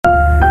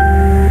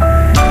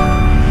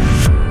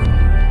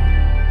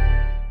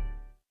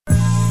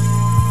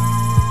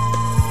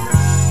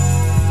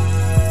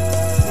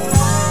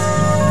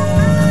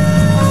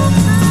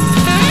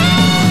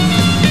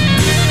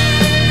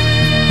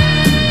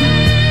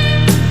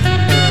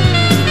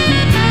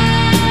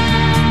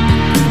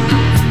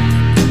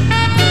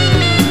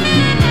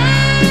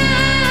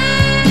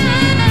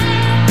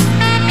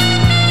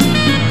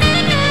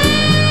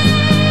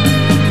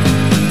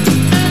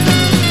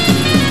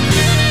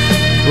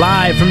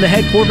Live from the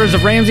headquarters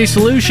of Ramsey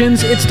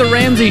Solutions, it's The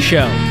Ramsey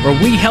Show,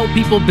 where we help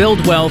people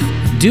build wealth,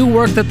 do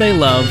work that they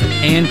love,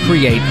 and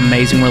create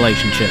amazing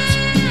relationships.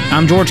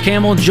 I'm George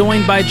Camel,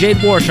 joined by Jade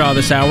Warshaw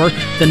this hour.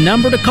 The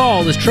number to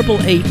call is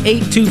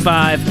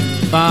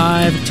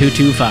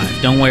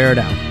 888-825-5225. Don't wear it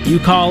out. You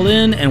call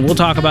in, and we'll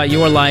talk about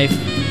your life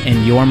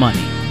and your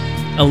money.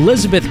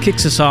 Elizabeth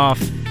kicks us off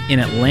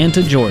in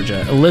Atlanta,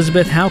 Georgia.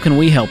 Elizabeth, how can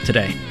we help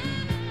today?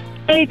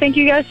 Hey, thank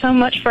you guys so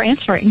much for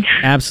answering.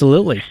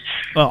 Absolutely.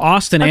 Well,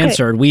 Austin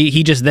answered.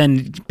 He just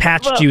then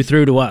patched you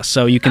through to us,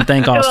 so you can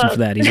thank Austin for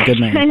that. He's a good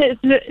man.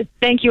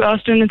 Thank you,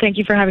 Austin, and thank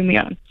you for having me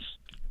on.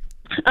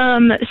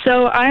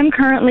 So I'm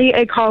currently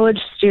a college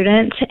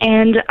student,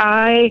 and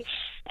I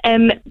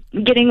am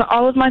getting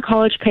all of my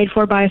college paid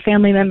for by a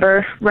family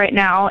member right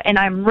now, and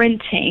I'm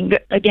renting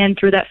again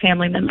through that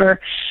family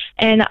member.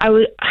 And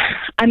I'm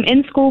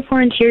in school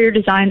for interior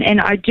design, and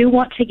I do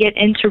want to get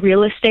into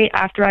real estate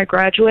after I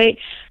graduate.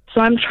 So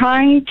I'm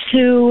trying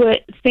to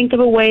think of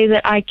a way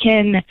that I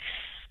can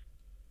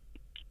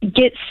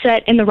get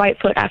set in the right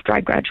foot after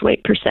I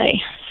graduate, per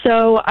se.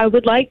 So I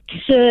would like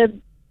to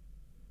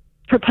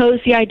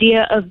propose the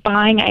idea of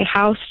buying a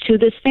house to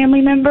this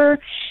family member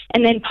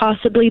and then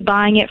possibly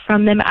buying it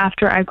from them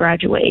after I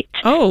graduate.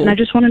 Oh. And I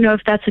just want to know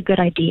if that's a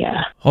good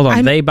idea. Hold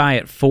on. They buy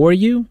it for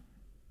you?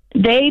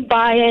 They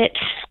buy it,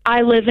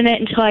 I live in it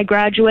until I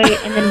graduate,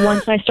 and then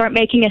once I start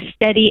making a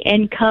steady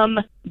income,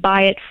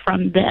 buy it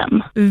from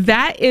them.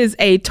 That is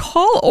a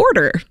tall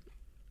order,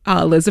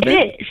 Elizabeth.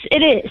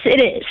 It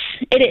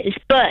is.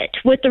 But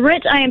with the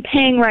rent I am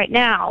paying right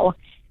now,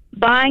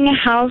 buying a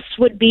house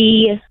would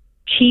be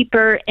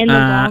cheaper in the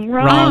long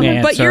run. Wrong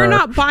answer. But you're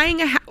not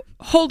buying a house.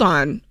 Hold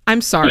on. I'm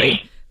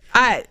sorry.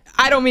 I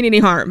don't mean any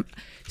harm.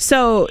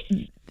 So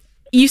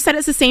you said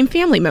it's the same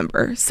family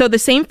member. So the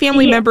same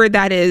family member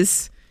that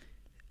is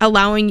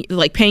allowing,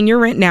 like, paying your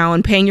rent now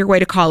and paying your way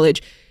to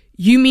college,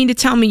 you mean to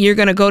tell me you're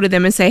going to go to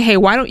them and say, hey,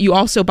 why don't you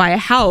also buy a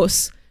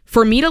house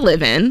for me to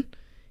live in?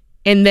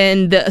 And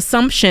then the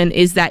assumption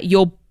is that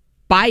you'll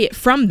buy it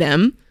from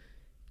them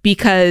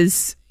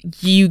because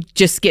you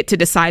just get to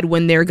decide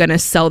when they're going to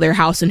sell their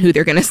house and who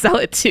they're going to sell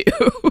it to.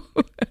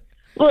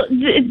 Well,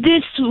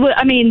 this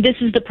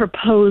is the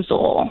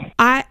proposal.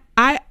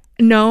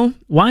 No.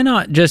 Why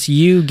not just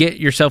you get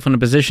yourself in a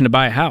position to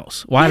buy a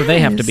house? Why do they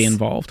have to be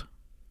involved?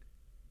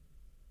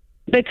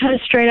 Because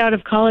straight out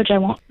of college,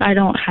 I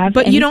don't have.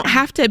 But anything. you don't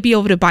have to be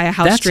able to buy a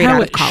house straight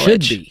out of college. That's how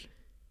it should be.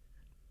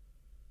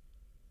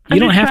 You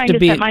don't have to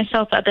be set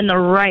myself up in the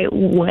right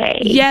way.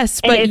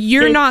 Yes, but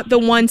you're not the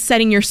one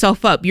setting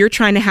yourself up. You're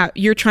trying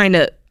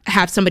to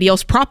have somebody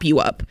else prop you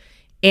up.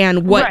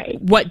 And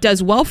what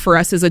does well for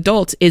us as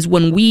adults is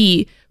when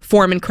we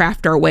form and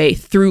craft our way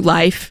through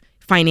life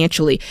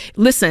financially.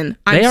 Listen,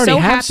 I'm so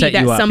happy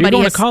that somebody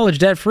You're going to college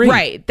debt free.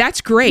 Right,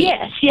 that's great.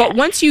 Yes. But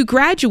once you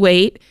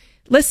graduate,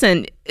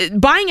 listen,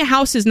 buying a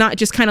house is not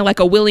just kind of like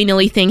a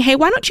willy-nilly thing. Hey,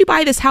 why don't you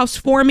buy this house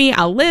for me?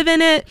 I'll live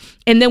in it.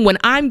 And then when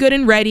I'm good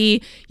and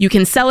ready, you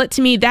can sell it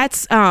to me.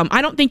 That's,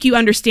 I don't think you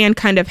understand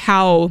kind of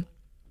how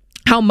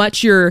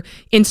much you're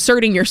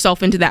inserting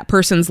yourself into that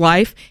person's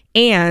life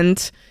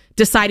and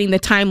deciding the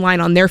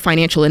timeline on their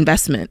financial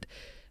investment.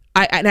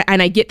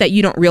 I get that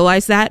you don't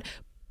realize that.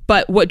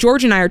 But what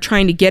George and I are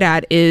trying to get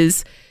at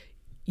is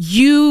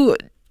you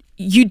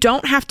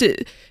don't have to.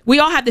 We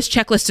all have this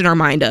checklist in our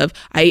mind of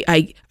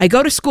I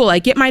go to school, I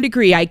get my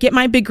degree, I get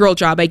my big girl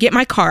job, I get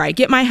my car, I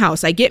get my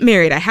house, I get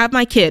married, I have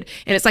my kid.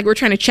 And it's like we're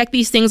trying to check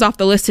these things off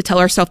the list to tell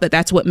ourselves that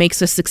that's what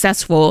makes us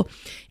successful.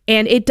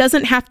 And it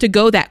doesn't have to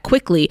go that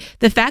quickly.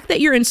 The fact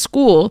that you're in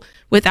school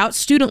without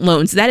student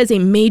loans, that is a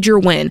major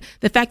win.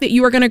 The fact that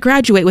you are going to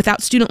graduate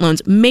without student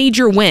loans,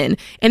 major win.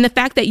 And the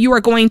fact that you are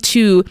going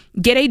to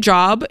get a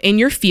job in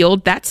your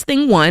field, that's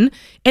thing one.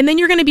 And then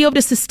you're going to be able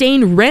to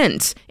sustain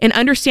rent and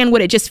understand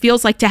what it just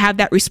feels like to have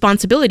that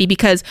responsibility,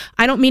 because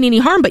I don't mean any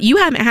harm, but you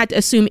haven't had to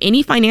assume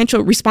any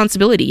financial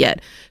responsibility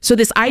yet. So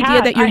this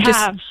idea that you're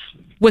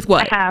with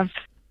what? I have.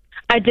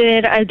 I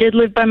did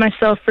live by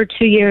myself for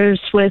 2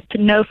 years with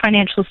no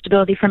financial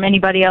stability from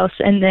anybody else.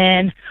 And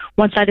then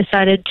once I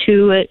decided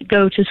to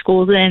go to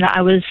school, then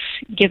I was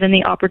given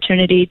the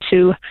opportunity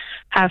to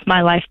have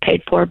my life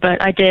paid for.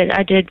 But I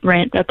did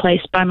rent a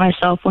place by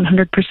myself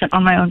 100%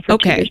 on my own for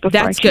 2 years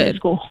before I came to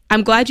school.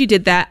 I'm glad you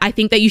did that. I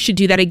think that you should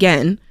do that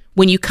again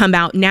when you come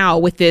out now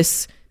with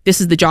this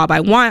is the job I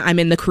want. I'm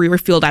in the career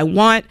field I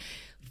want.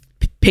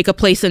 Pick a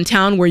place in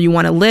town where you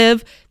want to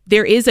live.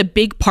 There is a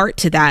big part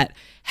to that.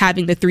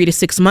 Having the 3 to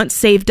 6 months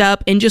saved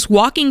up and just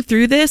walking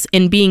through this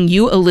and being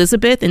you,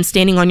 Elizabeth, and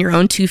standing on your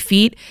own 2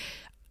 feet.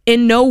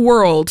 In no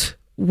world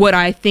would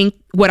I say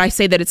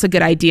that it's a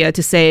good idea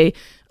to say,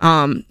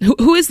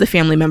 who is the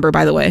family member,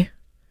 by the way?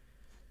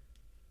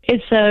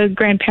 It's a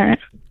grandparent.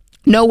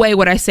 No way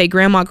would I say,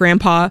 Grandma,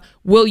 Grandpa,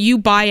 will you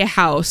buy a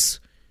house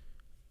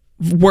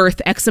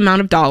worth X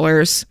amount of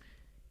dollars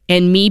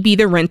and me be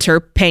the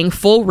renter paying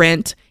full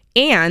rent?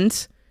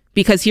 And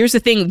because here's the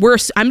thing,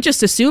 I'm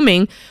just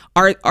assuming,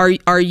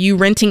 are you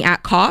renting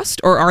at cost,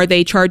 or are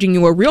they charging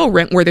you a real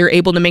rent where they're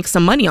able to make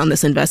some money on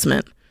this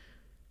investment?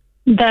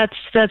 That's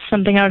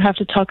something I would have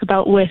to talk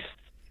about with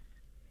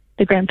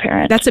the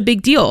grandparent. That's a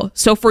big deal.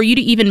 So for you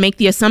to even make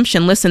the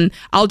assumption, listen,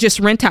 I'll just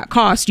rent at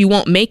cost, you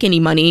won't make any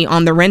money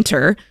on the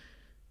renter,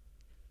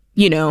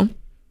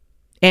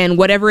 and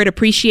whatever it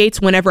appreciates,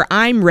 whenever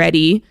I'm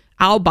ready,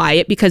 I'll buy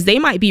it, because they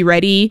might be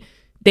ready.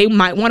 They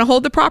might want to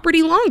hold the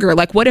property longer.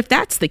 Like, what if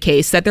that's the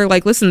case, that they're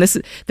like, listen,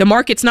 the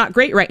market's not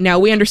great right now.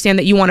 We understand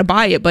that you want to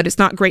buy it, but it's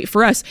not great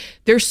for us.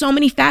 There's so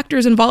many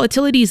factors and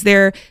volatilities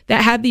there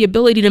that have the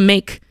ability to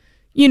make,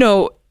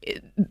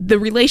 the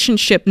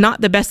relationship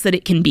not the best that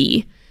it can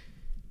be.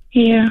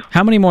 Yeah.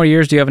 How many more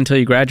years do you have until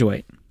you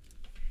graduate?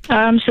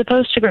 I'm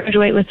supposed to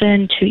graduate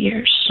within 2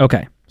 years.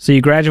 Okay. So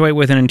you graduate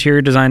with an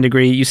interior design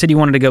degree. You said you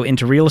wanted to go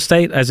into real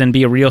estate, as in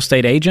be a real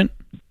estate agent?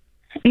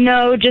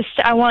 No, just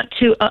I want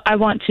to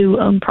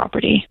own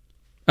property.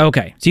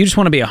 Okay. So you just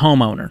want to be a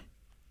homeowner?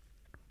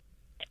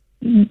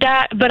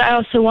 But I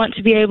also want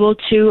to be able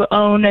to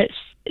own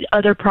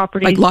other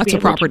properties. Like lots be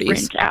of able to properties.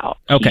 rent out.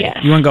 Okay. Yes.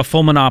 You want to go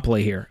full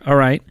monopoly here. All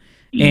right.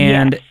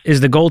 And Yes.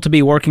 is the goal to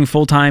be working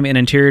full-time in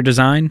interior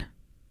design?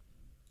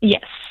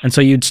 Yes. And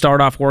so you'd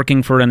start off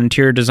working for an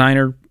interior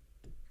designer,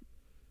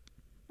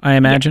 I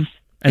imagine, Yes.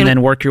 and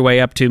then work your way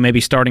up to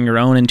maybe starting your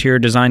own interior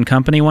design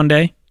company one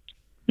day?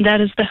 That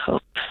is the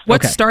hope.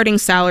 What's Okay. starting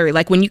salary?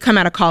 Like when you come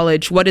out of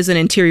college, what does an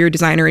interior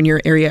designer in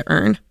your area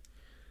earn?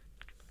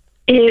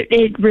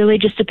 It really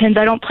just depends.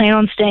 I don't plan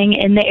on staying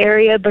in the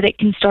area, but it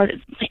can start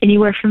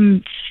anywhere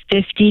from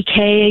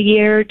 $50K a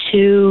year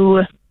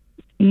to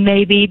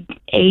maybe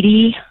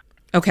 80.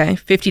 Okay,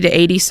 50 to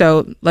 80.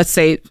 So let's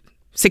say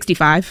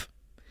 65.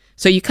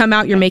 So you come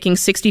out, you're making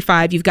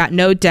 65. You've got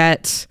no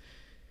debt.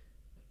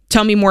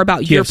 Tell me more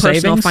about you your have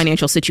personal savings?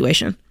 financial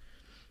situation.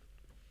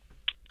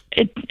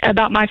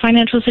 About my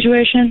financial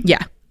situation?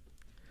 Yeah.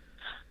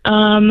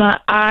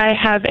 I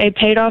have a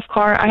paid off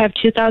car. I have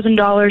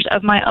 $2,000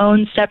 of my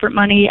own separate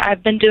money.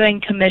 I've been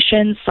doing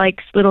commissions, like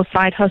little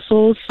side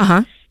hustles,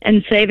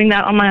 and saving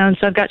that on my own.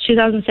 So I've got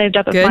 $2,000 saved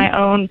up of Good. my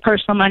own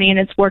personal money, and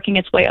it's working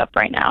its way up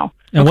right now.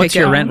 And Okay, what's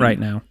your good. rent right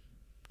now?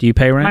 Do you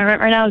pay rent? My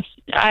rent right now is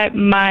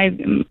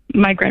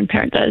my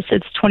grandparent does.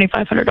 It's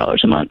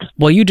 $2,500 a month.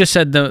 Well, you just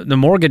said the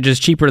mortgage is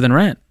cheaper than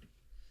rent.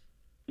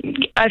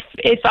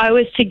 If I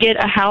was to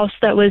get a house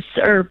that was,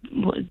 or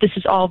this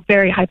is all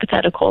very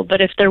hypothetical,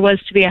 but if there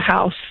was to be a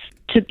house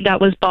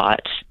that was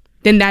bought,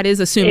 Then that is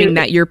assuming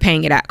that you're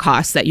paying it at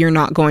cost, that you're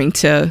not going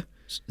to...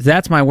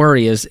 That's my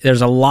worry, is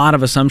there's a lot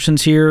of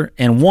assumptions here.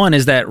 And one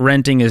is that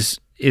renting is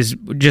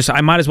just,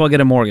 I might as well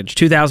get a mortgage.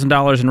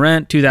 $2,000 in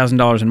rent,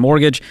 $2,000 in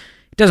mortgage.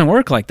 It doesn't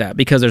work like that,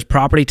 because there's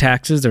property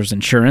taxes, there's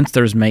insurance,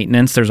 there's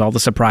maintenance, there's all the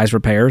surprise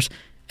repairs,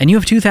 and you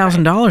have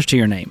 $2,000 to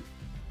your name.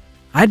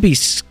 I'd be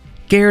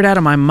scared out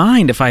of my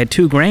mind if I had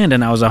 $2,000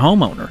 and I was a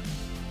homeowner.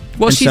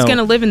 Well, And she's so- going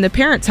to live in the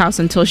parents' house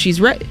until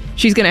she's ready.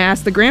 She's going to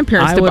ask the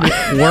grandparents I to would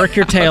buy. work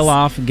your tail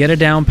off, get a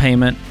down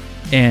payment,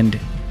 and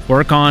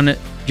work on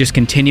just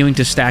continuing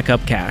to stack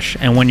up cash.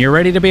 And when you're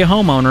ready to be a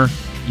homeowner,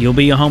 you'll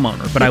be a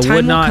homeowner. But The I time would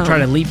will not come. try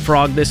to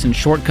leapfrog this and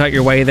shortcut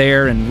your way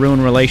there and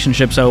ruin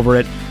relationships over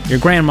it. Your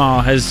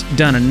grandma has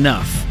done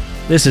enough.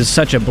 This is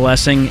such a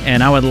blessing,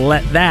 and I would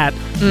let that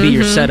be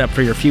your setup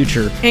for your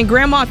future. And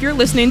Grandma, if you're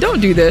listening,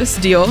 don't do this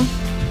deal,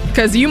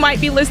 because you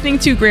might be listening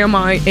to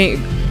Grandma,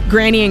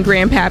 Granny, and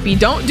Grandpappy.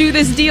 Don't do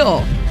this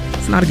deal.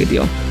 It's not a good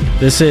deal.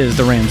 This is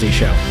The Ramsey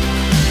Show.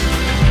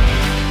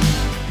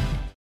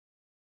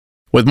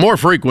 With more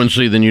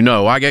frequency than you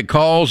know, I get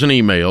calls and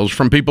emails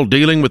from people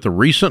dealing with the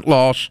recent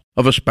loss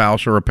of a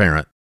spouse or a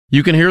parent.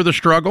 You can hear the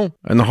struggle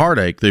and the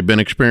heartache they've been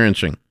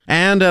experiencing.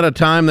 And at a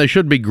time they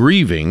should be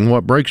grieving,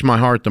 what breaks my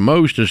heart the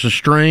most is the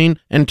strain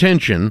and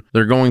tension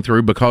they're going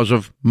through because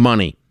of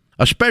money,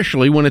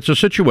 especially when it's a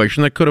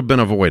situation that could have been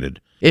avoided.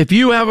 If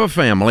you have a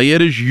family,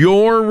 it is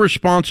your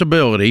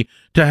responsibility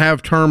to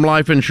have term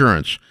life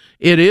insurance.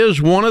 It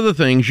is one of the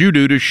things you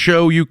do to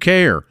show you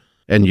care.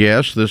 And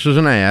yes, this is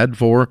an ad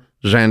for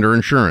Zander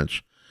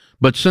Insurance.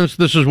 But since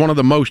this is one of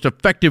the most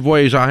effective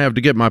ways I have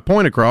to get my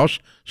point across,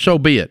 so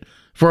be it.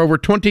 For over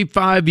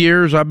 25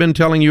 years, I've been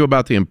telling you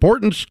about the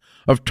importance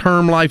of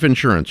term life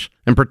insurance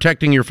and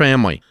protecting your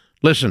family.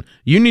 Listen,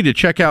 you need to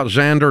check out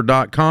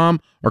Zander.com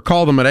or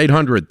call them at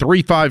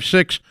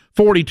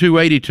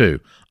 800-356-4282.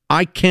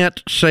 I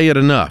can't say it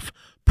enough.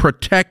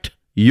 Protect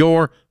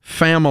your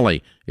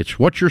family. It's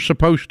what you're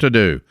supposed to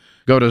do.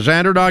 Go to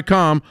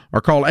Zander.com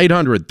or call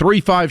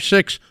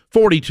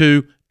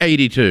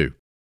 800-356-4282.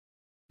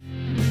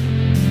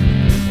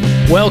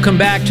 Welcome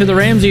back to The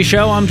Ramsey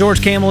Show. I'm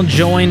George Campbell,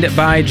 joined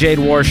by Jade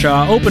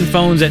Warshaw. Open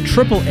phones at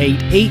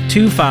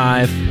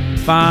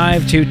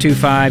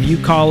 888-825-5225. You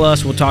call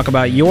us. We'll talk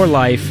about your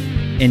life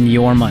and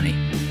your money.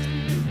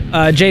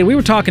 Jade, we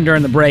were talking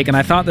during the break, and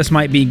I thought this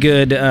might be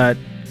good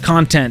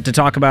content to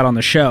talk about on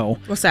the show.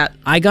 What's that?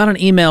 I got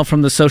an email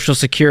from the Social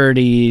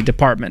Security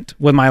Department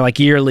with my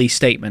yearly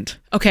statement.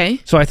 Okay.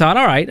 So I thought,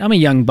 all right, I'm a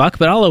young buck,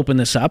 but I'll open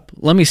this up.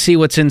 Let me see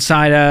what's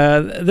inside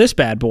this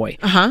bad boy.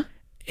 Uh-huh.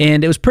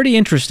 And it was pretty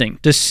interesting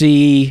to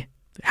see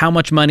how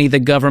much money the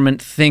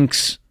government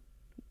thinks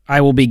I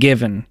will be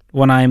given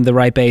when I am the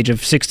ripe age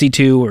of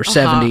 62 or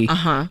 70.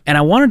 And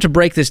I wanted to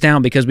break this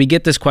down because we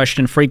get this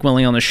question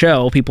frequently on the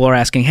show. People are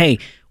asking, hey,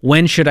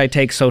 when should I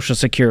take Social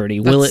Security?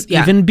 Will it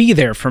even be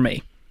there for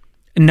me?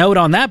 Note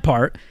on that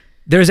part,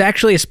 there's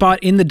actually a spot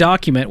in the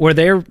document where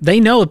they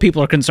know that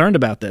people are concerned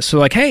about this. So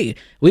like, hey,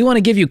 we want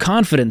to give you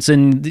confidence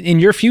in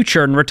your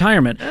future and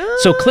retirement.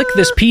 So click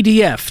this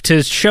PDF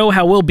to show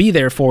how we'll be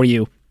there for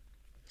you.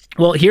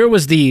 Well, here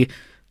was the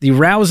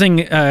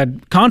rousing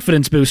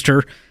confidence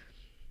booster.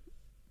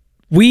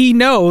 We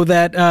know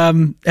that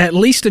at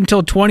least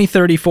until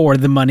 2034,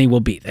 the money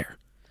will be there.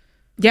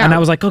 Yeah. And I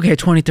was like, okay,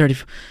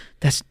 2034,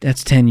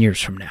 that's 10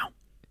 years from now.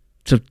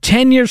 So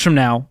 10 years from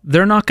now,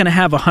 they're not going to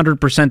have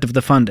 100% of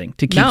the funding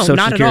to keep Social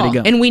Security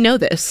going. And we know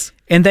this.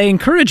 And they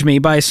encourage me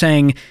by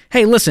saying,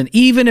 hey, listen,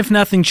 even if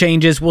nothing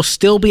changes, we'll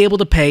still be able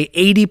to pay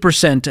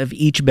 80% of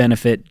each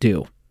benefit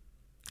due.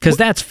 Because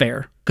that's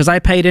fair. Because I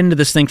paid into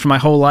this thing for my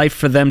whole life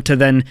for them to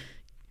then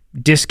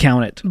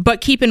discount it. But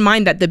keep in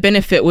mind that the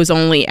benefit was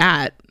only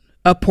at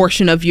a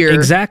portion of your...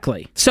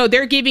 Exactly. So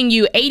they're giving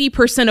you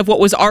 80% of what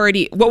was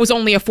only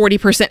a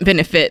 40%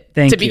 benefit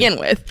to begin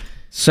with.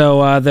 So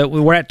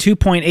we're at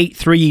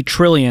 $2.83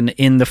 trillion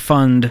in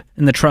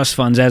the trust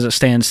funds as it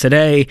stands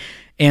today.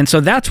 And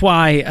so that's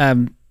why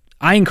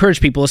I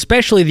encourage people,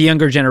 especially the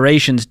younger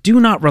generations, do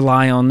not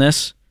rely on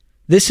this.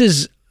 This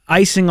is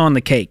icing on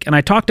the cake. And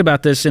I talked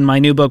about this in my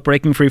new book,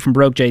 Breaking Free from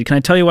Broke, Jade. Can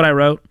I tell you what I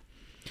wrote?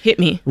 Hit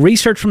me.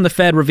 Research from the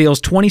Fed reveals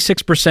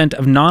 26%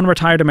 of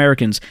non-retired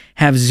Americans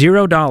have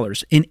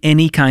 $0 in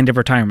any kind of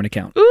retirement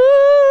account.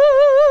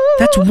 Ooh.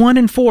 That's 1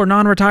 in 4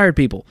 non-retired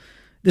people.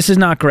 This is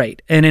not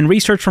great. And in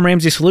research from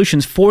Ramsey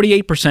Solutions,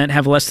 48%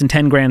 have less than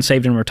 10 grand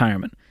saved in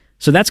retirement.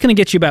 So that's going to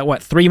get you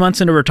about, 3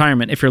 months into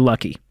retirement if you're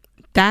lucky.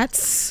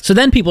 So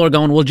then people are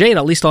going, well, Jade,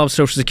 at least I'll have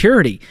Social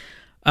Security.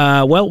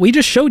 Well, we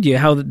just showed you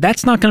how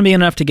that's not going to be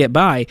enough to get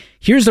by.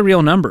 Here's the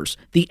real numbers.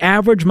 The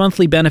average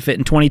monthly benefit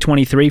in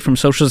 2023 from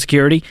Social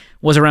Security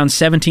was around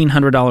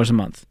 $1,700 a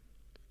month.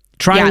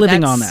 Try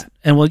living on that,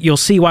 and you'll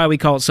see why we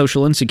call it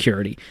social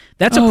insecurity.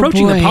 That's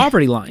approaching the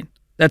poverty line.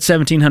 That's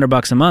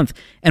 $1,700 a month.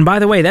 And by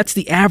the way, that's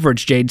the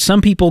average, Jade.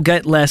 Some people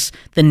get less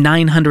than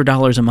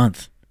 $900 a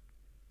month.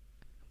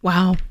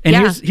 Wow. And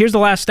here's the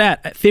last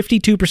stat.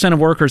 52% of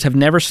workers have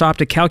never stopped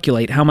to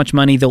calculate how much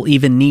money they'll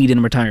even need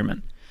in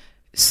retirement.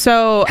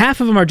 So half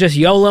of them are just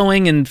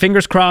YOLOing and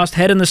fingers crossed,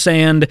 head in the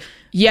sand.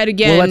 Yet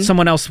again, we'll let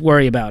someone else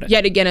worry about it.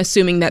 Yet again,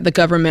 assuming that the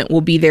government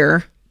will be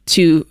there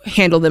to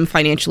handle them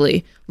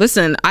financially.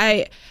 Listen,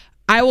 I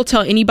will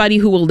tell anybody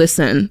who will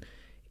listen,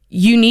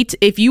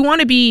 if you want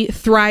to be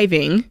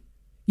thriving,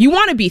 you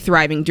want to be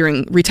thriving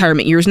during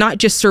retirement years, not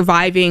just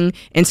surviving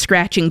and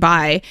scratching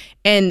by.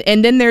 And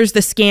then there's the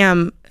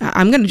scam.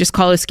 I'm going to just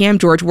call it a scam,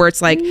 George, where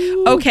it's like,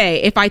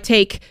 okay, if I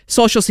take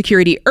Social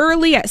Security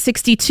early at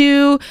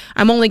 62,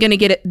 I'm only going to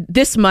get it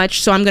this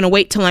much. So I'm going to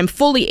wait till I'm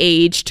fully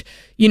aged,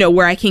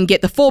 where I can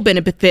get the full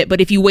benefit. But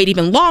if you wait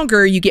even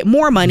longer, you get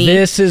more money.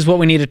 This is what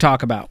we need to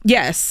talk about.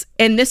 Yes.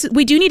 And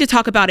we do need to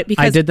talk about it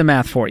because I did the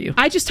math for you.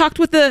 I just talked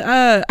with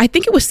I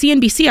think it was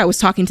CNBC. I was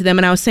talking to them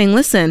and I was saying,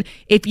 listen,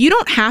 if you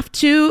don't have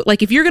to,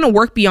 if you're going to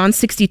work beyond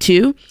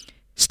 62,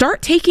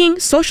 start taking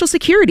Social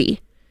Security.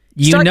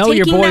 Your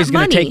boy's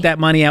going to take that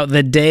money out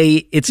the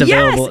day it's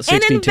available at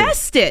 62. And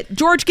invest it.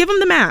 George, give him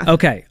the math.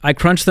 Okay, I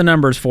crunched the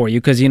numbers for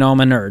you because I'm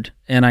a nerd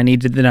and I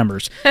needed the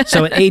numbers.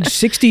 So at age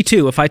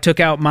 62, if I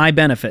took out my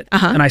benefit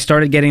and I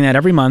started getting that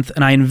every month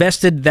and I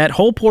invested that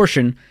whole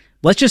portion,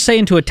 let's just say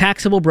into a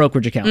taxable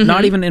brokerage account,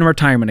 not even in a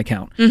retirement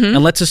account,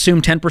 and let's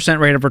assume 10%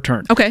 rate of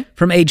return. Okay.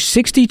 From age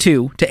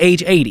 62 to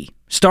age 80,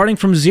 starting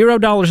from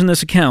 $0 in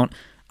this account,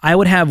 I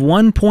would have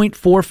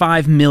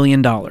 $1.45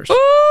 million.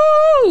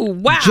 Ooh,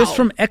 wow. Just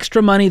from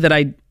extra money that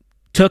I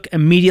took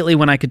immediately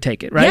when I could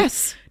take it, right?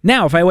 Yes.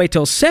 Now, if I wait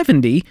till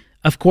 70,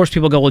 of course,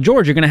 people go, well,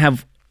 George, you're going to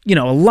have, a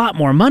lot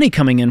more money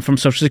coming in from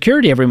Social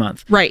Security every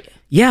month. Right.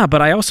 Yeah,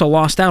 but I also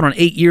lost out on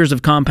 8 years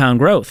of compound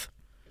growth.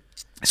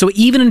 So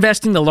even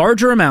investing the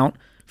larger amount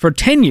for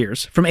 10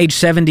 years from age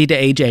 70 to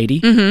age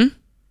 80,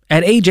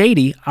 at age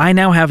 80, I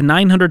now have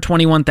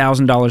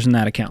 $921,000 in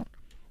that account.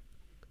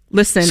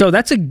 Listen. So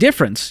that's a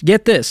difference.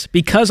 Get this.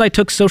 Because I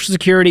took Social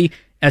Security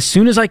as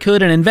soon as I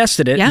could and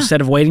invested it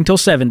instead of waiting till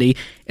 70,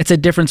 it's a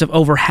difference of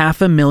over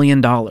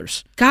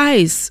 $500,000.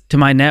 Guys. To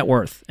my net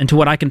worth and to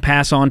what I can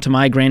pass on to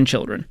my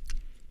grandchildren.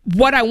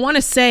 What I want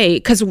to say,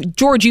 because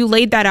George, you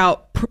laid that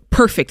out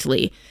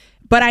perfectly,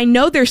 but I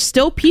know there's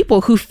still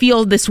people who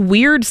feel this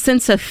weird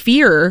sense of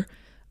fear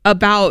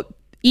about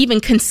even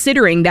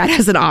considering that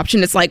as an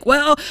option. It's like,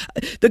 well,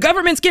 the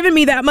government's giving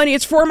me that money.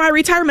 It's for my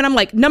retirement. I'm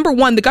like, number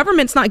one, the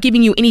government's not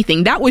giving you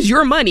anything. That was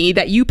your money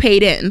that you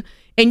paid in.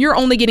 And you're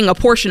only getting a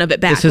portion of it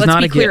back.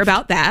 Let's be clear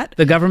about that.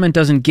 The government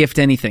doesn't gift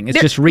anything.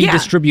 It's just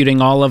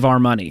redistributing all of our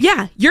money.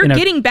 Yeah, you're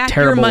getting back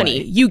your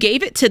money. You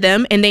gave it to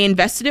them and they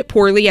invested it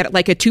poorly at a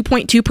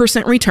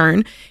 2.2%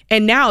 return.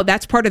 And now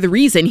that's part of the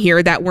reason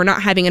here that we're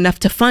not having enough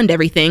to fund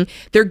everything.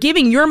 They're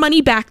giving your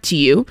money back to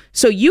you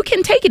so you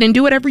can take it and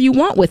do whatever you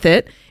want with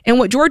it. And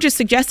what George is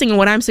suggesting and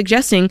what I'm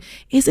suggesting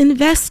is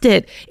invest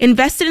it.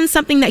 Invest it in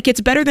something that gets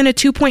better than a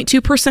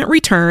 2.2%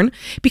 return,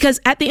 because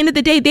at the end of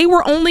the day, they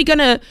were only going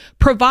to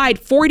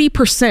provide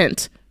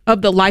 40%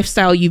 of the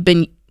lifestyle you've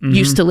been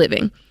used to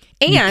living.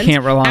 And you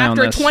can't rely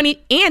after on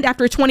this.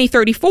 After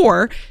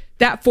 2034,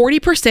 that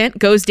 40%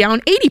 goes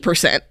down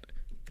 80%.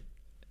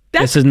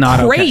 That's This is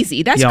not crazy.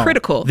 Okay. That's Y'all,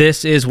 critical.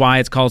 This is why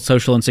it's called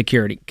social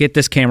insecurity. Get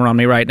this camera on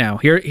me right now.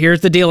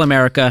 Here's the deal,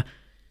 America.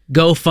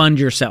 Go fund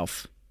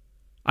yourself.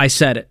 I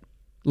said it.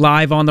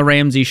 Live on The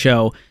Ramsey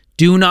Show.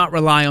 Do not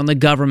rely on the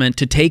government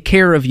to take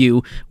care of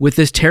you with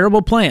this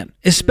terrible plan,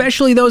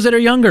 especially those that are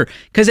younger,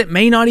 because it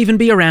may not even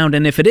be around.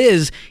 And if it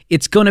is,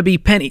 it's going to be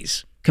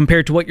pennies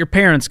compared to what your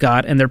parents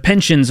got and their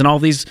pensions and all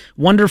these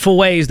wonderful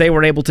ways they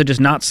were able to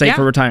just not save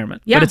for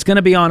retirement. Yeah. But it's going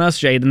to be on us,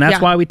 Jade, and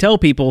that's why we tell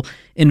people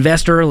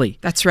invest early.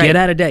 That's right. Get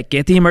out of debt.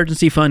 Get the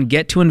emergency fund.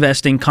 Get to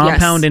investing.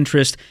 Compound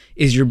interest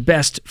is your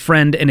best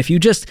friend. And if you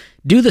just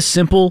do the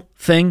simple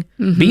thing,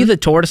 be the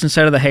tortoise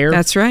instead of the hare.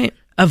 That's right.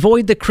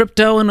 Avoid the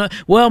crypto and,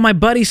 well, my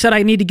buddy said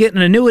I need to get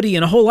an annuity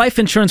and a whole life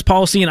insurance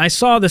policy, and I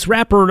saw this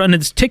rapper on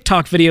his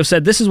TikTok video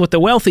said this is what the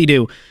wealthy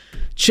do.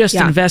 Just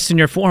invest in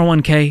your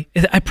 401k.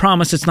 I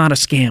promise it's not a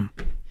scam.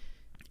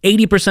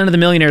 80% of the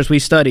millionaires we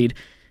studied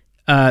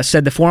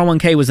said the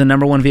 401k was the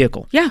number one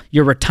vehicle. Yeah.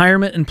 Your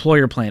retirement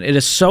employer plan. It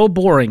is so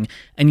boring,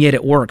 and yet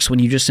it works when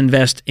you just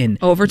invest in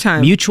over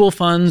time. Mutual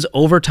funds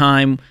over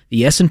time.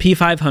 The S&P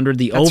 500,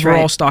 the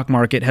overall stock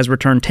market has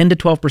returned 10 to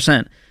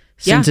 12%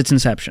 since its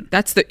inception.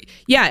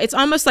 It's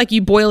almost like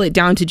you boil it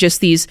down to just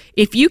these.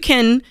 If you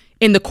can,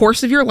 in the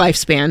course of your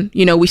lifespan,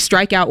 we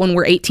strike out when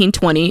we're 18,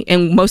 20,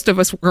 and most of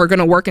us are going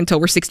to work until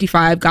we're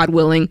 65, God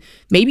willing,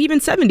 maybe even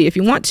 70 if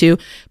you want to.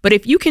 But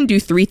if you can do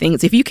three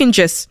things, if you can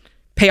just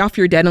pay off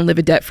your debt and live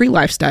a debt-free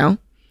lifestyle,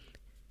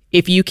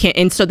 if you can,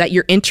 and so that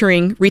you're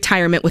entering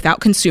retirement without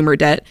consumer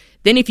debt,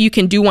 then if you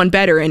can do one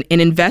better and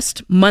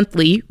invest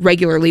monthly,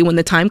 regularly when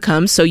the time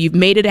comes, so you've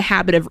made it a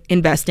habit of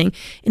investing,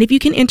 and if you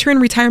can enter in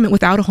retirement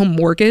without a home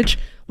mortgage,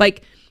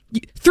 like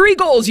 3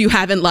 goals you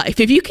have in life,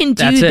 if you can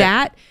do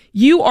that,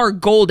 you are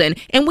golden.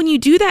 And when you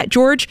do that,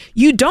 George,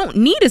 you don't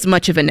need as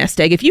much of a nest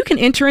egg. If you can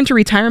enter into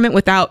retirement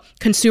without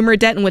consumer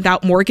debt and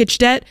without mortgage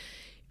debt,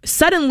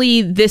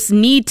 suddenly this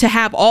need to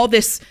have all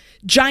this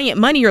giant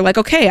money, you're like,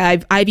 okay,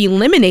 I've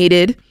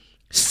eliminated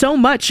so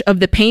much of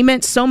the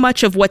payment, so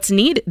much of what's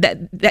needed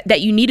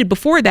that you needed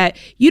before that.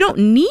 You don't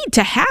need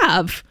to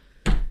have,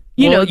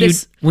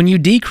 this. When you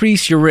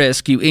decrease your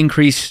risk, you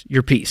increase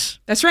your peace.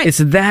 That's right. It's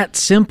that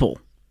simple.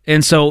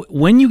 And so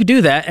when you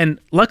do that, and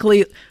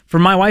luckily for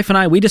my wife and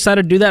I, we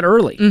decided to do that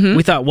early.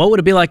 We thought, what would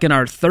it be like in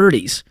our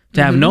 30s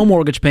to have no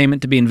mortgage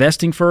payment, to be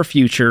investing for a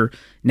future,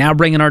 now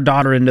bringing our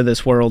daughter into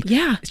this world?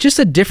 Yeah. It's just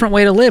a different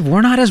way to live.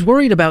 We're not as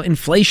worried about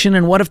inflation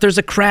and what if there's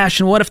a crash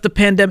and what if the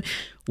pandemic.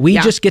 We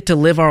just get to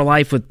live our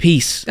life with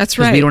peace. That's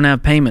right. Because we don't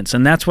have payments.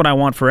 And that's what I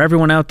want for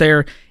everyone out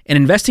there. And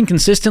investing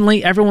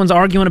consistently, everyone's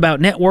arguing about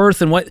net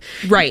worth and what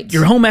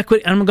your home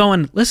equity. And I'm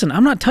going, listen,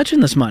 I'm not touching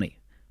this money.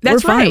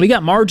 That's We're fine. right. We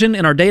got margin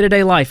in our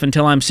day-to-day life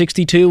until I'm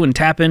 62 and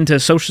tap into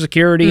Social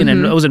Security and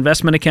in those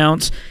investment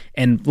accounts.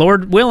 And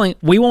Lord willing,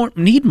 we won't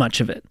need much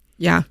of it.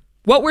 Yeah.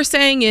 What we're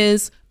saying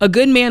is a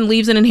good man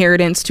leaves an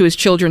inheritance to his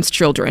children's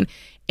children.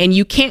 And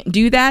you can't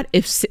do that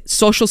if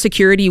Social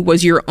Security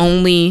was your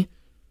only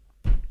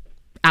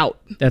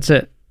out. That's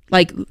it.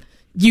 Like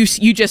you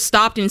just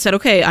stopped and said,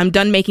 okay, I'm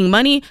done making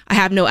money. I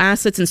have no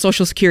assets and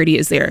Social Security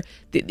is there.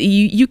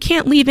 You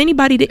can't leave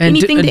anybody to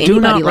anything to anybody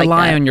like that. Do not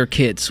rely on your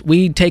kids.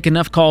 We take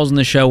enough calls in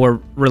the show where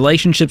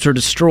relationships are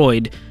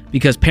destroyed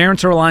because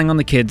parents are relying on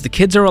the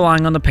kids are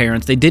relying on the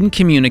parents. They didn't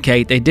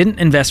communicate. They didn't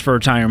invest for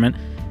retirement.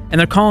 And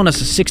they're calling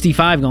us at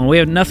 65 going, we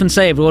have nothing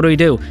saved. What do we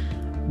do?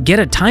 Get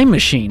a time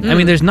machine. I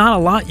mean, there's not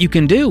a lot you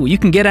can do. You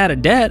can get out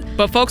of debt.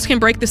 But folks can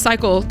break the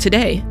cycle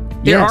today.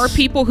 There are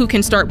people who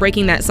can start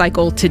breaking that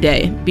cycle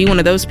today. Be one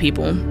of those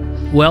people.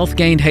 Wealth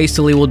gained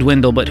hastily will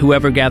dwindle, but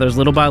whoever gathers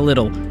little by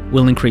little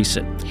will increase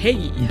it.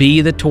 Hey.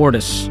 Be the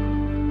tortoise.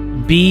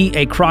 Be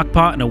a crock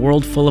pot in a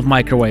world full of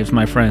microwaves,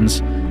 my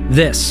friends.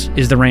 This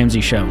is The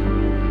Ramsey Show.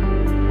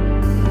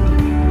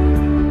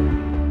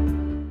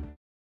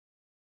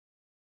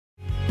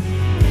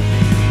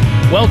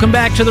 Welcome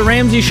back to The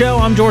Ramsey Show.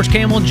 I'm George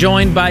Camel,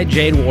 joined by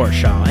Jade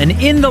Warshaw. And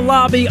in the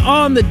lobby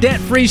on the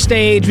debt-free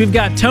stage, we've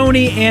got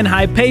Tony and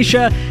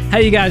Hypatia. How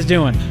you guys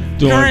doing?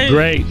 Doing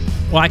great.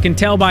 Well, I can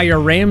tell by your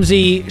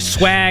Ramsey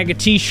swag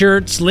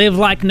t-shirts, live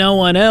like no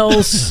one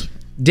else,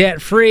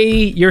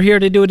 debt-free. You're here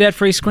to do a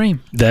debt-free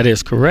scream. That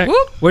is correct.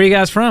 Whoop. Where are you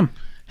guys from?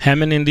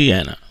 Hammond,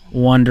 Indiana.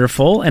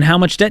 Wonderful. And how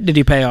much debt did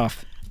you pay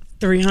off?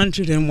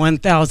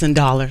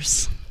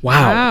 $301,000.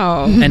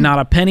 Wow. And not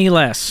a penny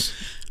less.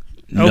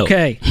 No.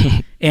 Okay.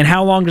 And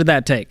how long did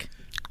that take?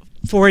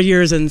 4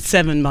 years and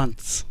 7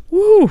 months.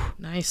 Woo.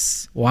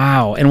 Nice.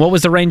 Wow. And what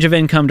was the range of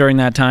income during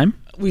that time?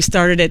 We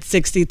started at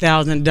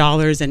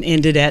 $60,000 and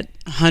ended at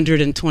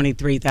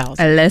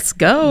 $123,000. Let's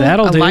go.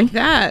 That'll do. I like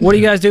that. What do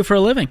you guys do for a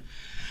living?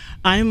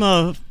 I'm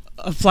a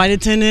flight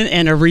attendant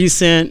and a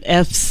recent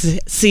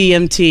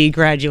FCMT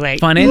graduate.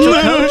 Financial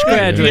coach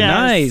graduate. Yes.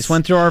 Nice.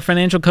 Went through our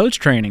financial coach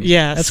training.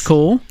 Yes. That's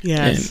cool.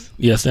 Yes.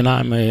 And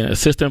I'm an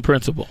assistant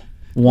principal.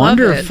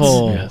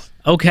 Wonderful. Yes.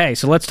 Okay,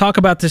 so let's talk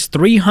about this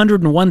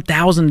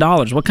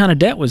 $301,000. What kind of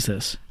debt was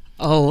this?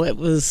 Oh, it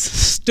was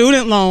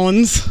student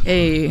loans.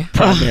 Hey.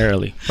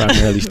 Primarily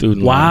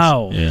student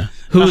Wow. loans. Yeah.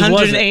 Who was it?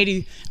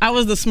 180. I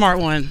was the smart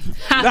one.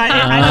 She's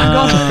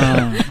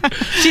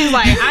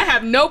like, I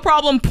have no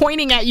problem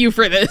pointing at you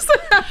for this.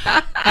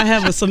 I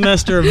have a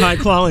semester of high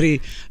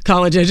quality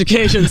college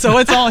education, so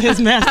it's all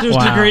his master's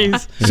Wow.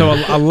 degrees. So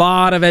a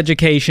lot of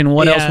education.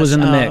 What else was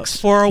in the mix?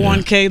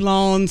 401k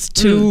loans,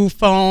 2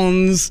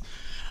 phones,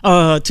 2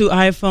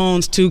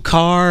 iPhones, 2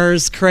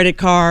 cars, credit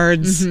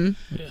cards,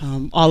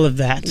 all of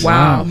that.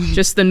 Wow.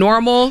 Just the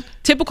normal,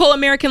 typical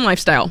American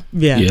lifestyle.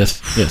 Yeah.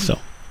 Yes. So.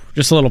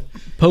 Just a little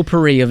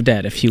potpourri of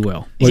debt, if you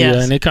will. Well, Yes.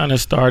 yeah, and it kind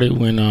of started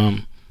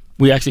when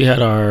we actually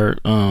had our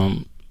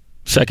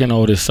second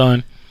oldest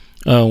son.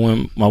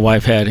 When my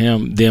wife had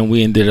him, then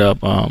we ended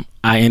up.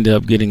 I ended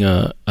up getting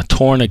a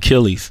torn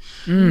Achilles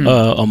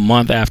a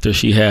month after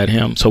she had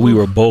him. So we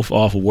were both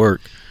off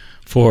work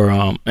for,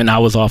 and I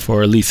was off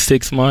for at least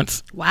 6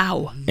 months.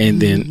 Wow.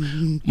 And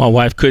then my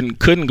wife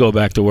couldn't go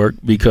back to work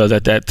because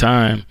at that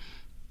time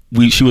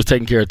she was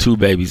taking care of 2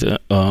 babies,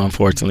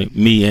 unfortunately,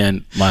 me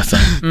and my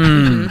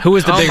son. Who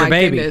was the bigger my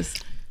baby? goodness.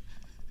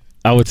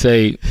 I would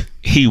say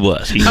he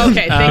was.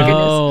 Okay, thank goodness.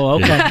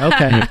 Oh,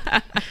 okay.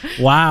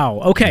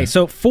 Wow. Okay,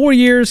 so 4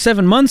 years,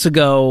 7 months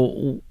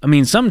ago, I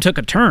mean, something took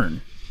a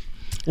turn.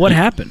 What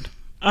happened?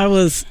 I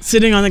was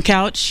sitting on the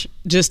couch,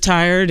 just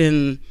tired,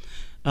 and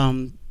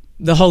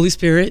the Holy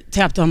Spirit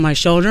tapped on my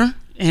shoulder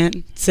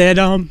and said,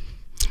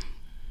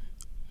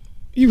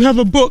 you have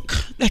a book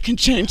that can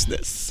change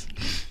this.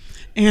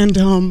 And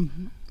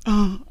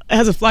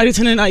as a flight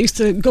attendant, I used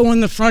to go in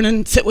the front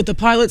and sit with the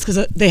pilots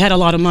because they had a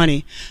lot of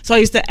money. So I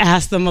used to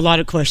ask them a lot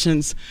of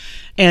questions.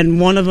 And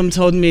one of them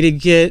told me to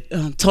get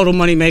Total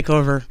Money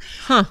Makeover.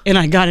 And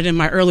I got it in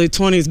my early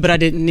 20s, but I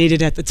didn't need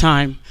it at the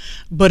time.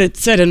 But it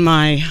sat in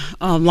my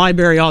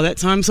library all that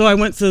time. So I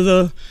went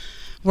to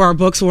where our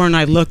books were, and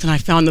I looked, and I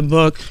found the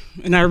book,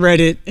 and I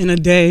read it in a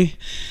day.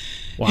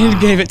 Wow.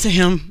 And gave it to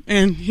him,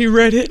 and he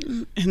read it,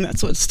 and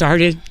that's what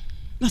started.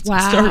 That's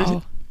what started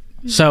it.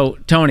 So,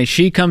 Tony,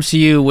 she comes to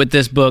you with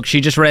this book. She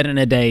just read it in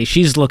a day.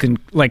 She's looking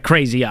like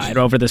crazy-eyed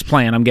over this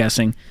plan, I'm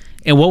guessing.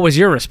 And what was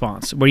your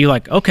response? Were you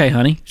like, okay,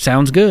 honey,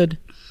 sounds good?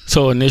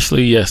 So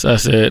initially, yes, I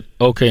said,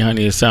 okay,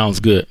 honey, it sounds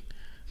good,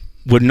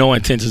 with no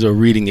intentions of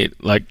reading it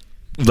like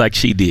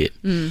she did.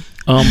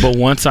 But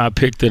once I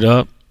picked it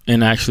up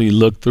and actually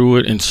looked through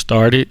it and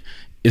started,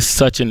 it's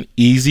such an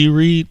easy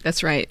read.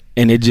 That's right.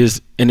 And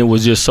it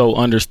was just so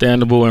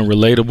understandable and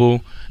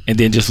relatable. And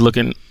then just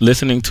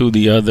listening to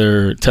the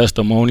other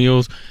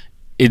testimonials,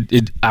 I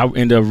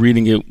ended up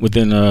reading it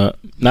within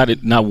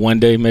not 1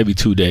 day, maybe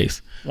 2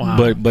 days.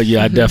 Wow. But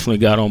yeah, I definitely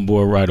got on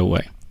board right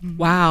away.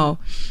 Wow.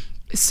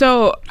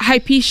 So,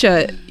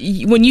 Hypatia,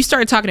 when you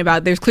started talking about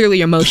it, there's clearly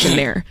emotion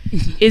there.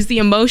 Is the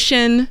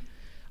emotion,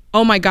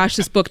 oh my gosh,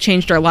 this book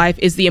changed our life?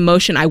 Is the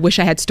emotion, I wish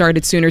I had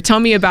started sooner? Tell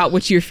me about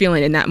what you're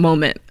feeling in that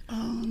moment.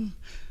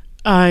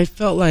 I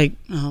felt like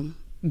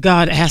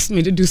God asked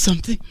me to do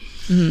something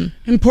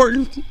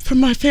important for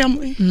my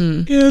family.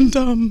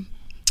 And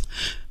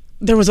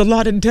there was a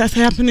lot of death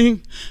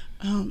happening.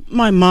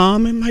 My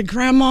mom and my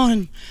grandma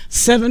and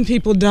 7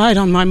 people died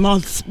on my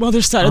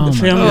mother's side of the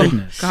family.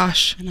 Goodness.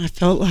 Gosh. And I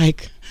felt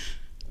like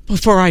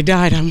before I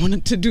died, I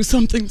wanted to do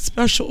something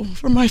special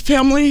for my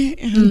family.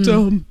 And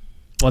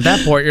Well, at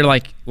that point, you're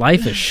like,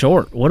 life is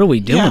short. What are we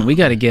doing? Yeah. We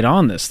got to get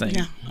on this thing.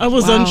 yeah, I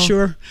was Wow.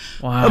 unsure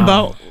Wow.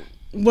 about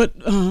what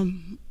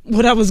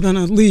I was going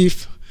to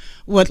leave,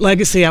 what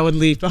legacy I would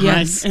leave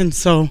behind. Yes. And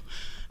so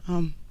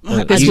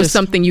This was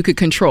something you could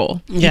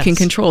control. You Yes. can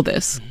control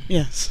this.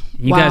 Yes.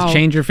 You Wow. guys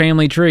changed your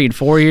family tree in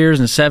 4 years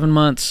and 7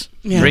 months.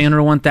 Yeah.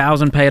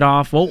 301,000 paid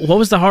off. What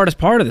was the hardest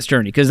part of this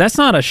journey? Because that's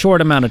not a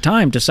short amount of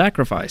time to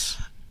sacrifice.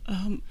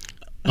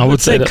 I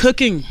would say that.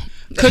 cooking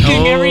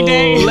every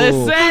day.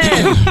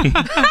 Listen.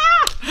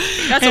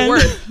 That's a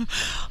word.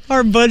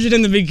 Our budget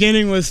in the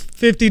beginning was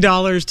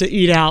 $50 to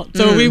eat out.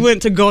 So we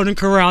went to Golden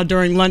Corral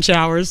during lunch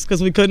hours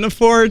because we couldn't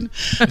afford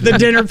the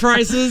dinner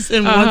prices,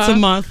 and once a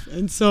month.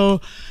 And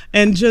so,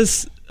 and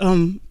just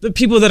the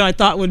people that I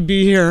thought would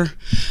be here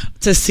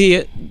to see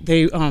it,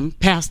 they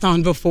passed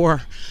on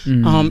before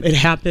it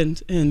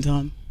happened.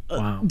 And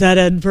Wow. that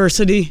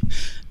adversity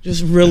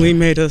just really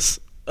made us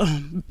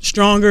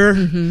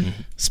stronger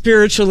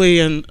spiritually,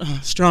 and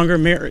stronger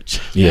marriage.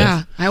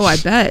 Yeah. Oh, I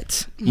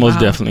bet. Most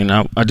Wow. definitely.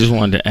 And I just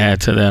wanted to add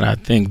to that. I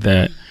think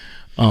that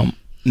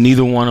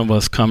neither one of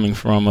us coming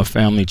from a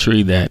family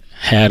tree that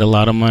had a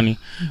lot of money,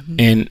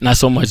 and not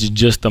so much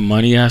just the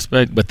money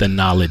aspect, but the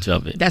knowledge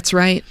of it. That's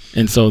right.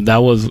 And so that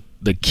was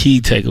the key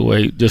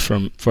takeaway just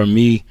for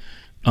me,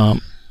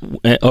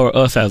 or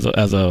us as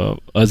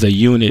a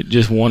unit,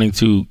 just wanting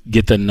to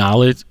get the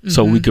knowledge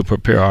so we could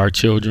prepare our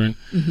children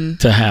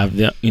to have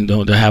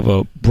to have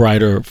a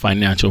brighter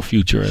financial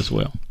future as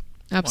well.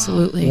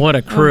 Absolutely. What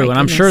a crew. Oh, my and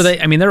I'm sure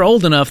goodness. they're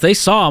old enough. They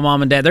saw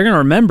Mom and Dad. They're going to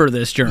remember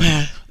this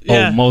journey.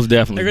 Oh, most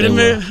definitely.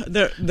 They're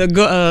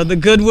gonna the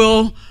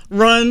Goodwill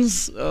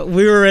runs.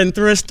 We were in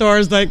thrift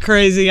stores like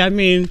crazy. I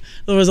mean,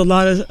 there was a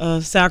lot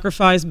of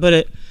sacrifice,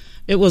 but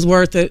it was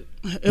worth it.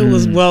 It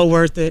was well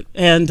worth it.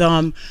 And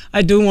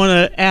I do want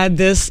to add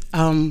this.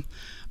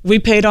 We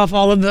paid off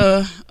all of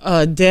the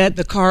debt,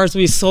 the cars.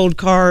 We sold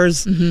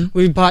cars.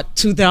 We bought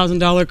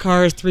 $2,000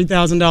 cars,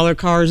 $3,000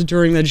 cars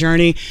during the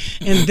journey.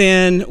 And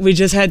then we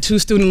just had 2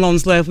 student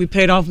loans left. We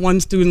paid off 1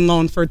 student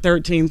loan for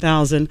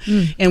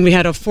 $13,000. And we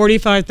had a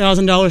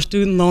 $45,000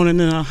 student loan and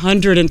then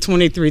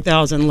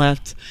 $123,000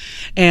 left.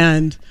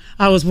 And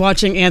I was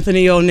watching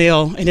Anthony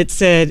O'Neill, and it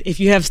said, if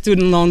you have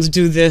student loans,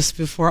 do this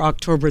before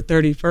October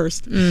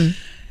 31st.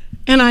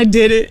 And I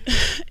did it.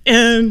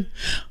 And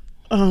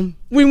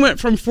we went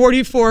from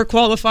 44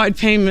 qualified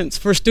payments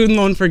for student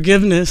loan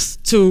forgiveness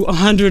to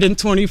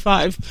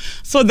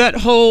 125. So that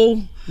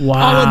whole, all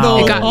of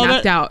those, It got all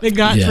knocked that, out. it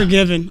got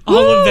forgiven,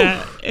 all of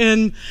that.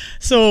 And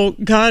so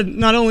God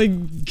not only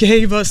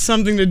gave us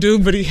something to do,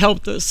 but he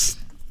helped us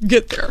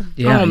get there.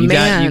 Yeah, Oh, you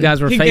man.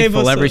 guys were He gave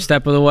faithful us every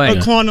step of the way.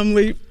 A quantum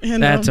leap.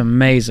 And, That's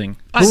amazing.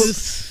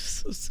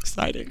 it's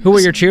exciting. Who were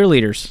your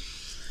cheerleaders?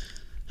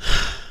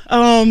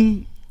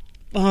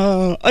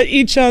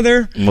 Each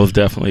other, Most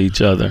definitely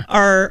each other.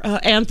 our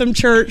Anthem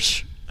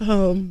Church,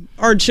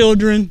 our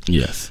children,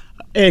 Yes.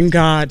 and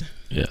God.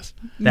 Yes.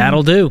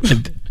 That'll do.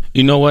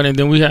 You know what? And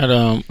then we had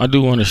I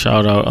do want to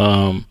shout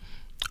out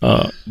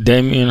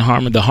Damian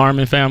Harmon, the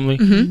Harmon family.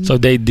 So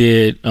they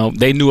did.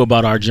 They knew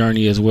about our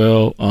journey as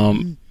well.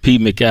 Pete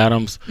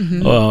McAdams,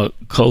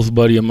 close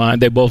buddy of mine.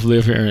 They both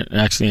live here,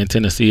 actually in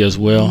Tennessee as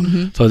well.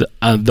 So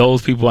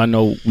those people I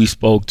know we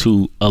spoke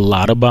to a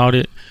lot about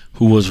it.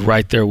 Who was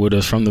right there with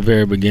us from the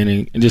very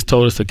beginning and just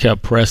told us to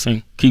keep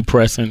pressing.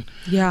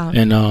 Yeah.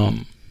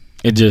 And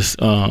it just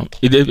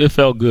it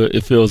felt good.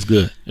 It feels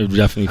good. It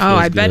definitely feels good. Oh,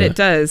 I bet it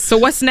does. So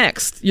what's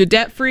next? You're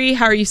debt free.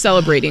 How are you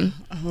celebrating?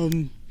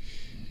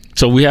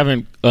 So we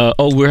haven't.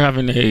 We're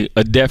having a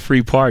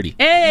debt-free party.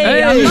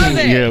 Hey, I love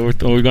it. Yeah,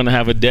 we're going to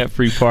have a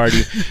debt-free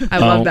party. I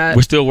love that.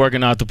 We're still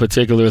working out the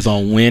particulars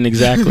on when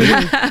exactly,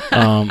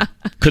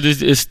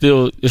 because it's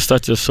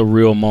such a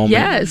surreal moment.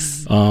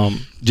 Yes.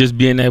 Just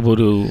being able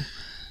to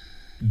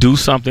do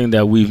something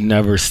that we've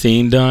never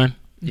seen done.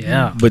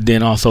 Yeah. But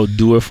then also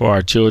do it for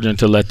our children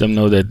to let them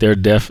know that their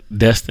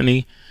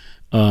destiny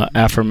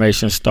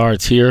affirmation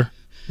starts here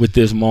with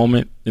this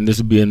moment, and this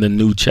will be in the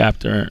new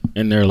chapter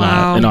in their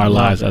Wow. in our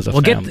lives as a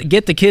Well, family.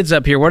 get the kids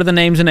up here. What are the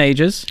names and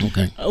ages?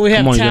 Okay. We have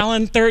Come on, you-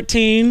 Talon,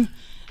 13.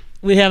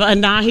 We have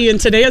Anahi, and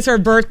today is her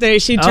birthday.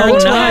 She Oh, turned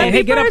 12. nice.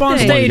 Hey, get up on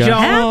birthday. stage, Oh,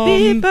 y'all.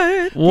 Happy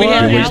birthday. What We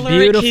have a Alaric,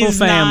 beautiful he's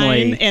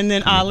family. 9, and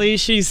then Ali,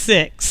 she's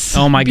 6.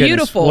 Oh my goodness.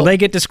 Beautiful. Well, they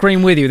get to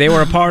scream with you. They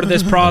were a part of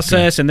this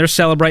process, and they're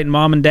celebrating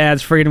Mom and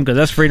Dad's freedom because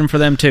that's freedom for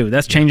them too.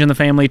 That's changing the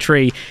family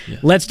tree.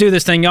 Let's do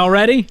this thing. Y'all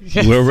ready?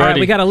 We're All right, ready.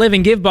 we got a Live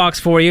and Give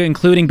box for you,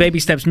 including Baby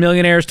Steps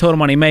Millionaires, Total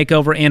Money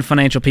Makeover, and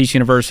Financial Peace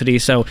University.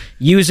 So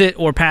use it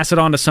or pass it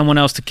on to someone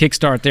else to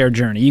kickstart their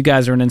journey. You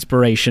guys are an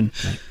inspiration.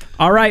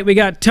 All right, we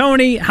got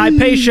Tony,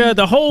 Hypatia,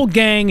 the whole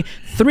gang,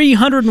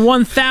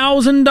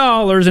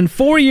 $301,000 in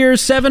 4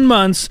 years, 7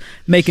 months,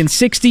 making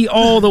 60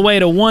 all the way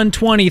to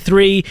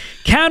 123.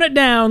 Count it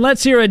down.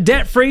 Let's hear a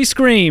debt-free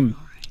scream.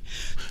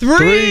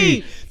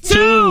 3,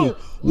 2,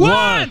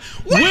 1.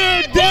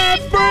 We're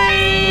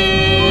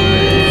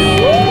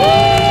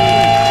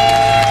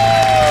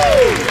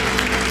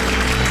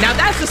Now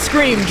that's a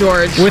scream,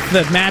 George. With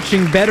the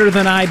matching Better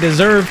Than I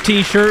Deserve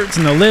t-shirts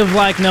and the Live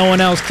Like No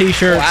One Else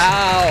t-shirts.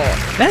 Wow.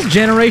 That's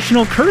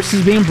generational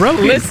curses being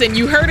broken. Listen,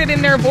 you heard it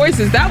in their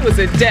voices. That was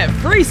a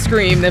debt-free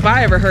scream if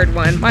I ever heard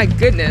one. My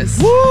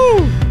goodness.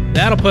 Woo!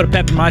 That'll put a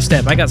pep in my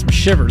step. I got some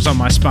shivers on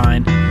my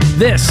spine.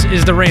 This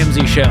is The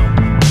Ramsey Show.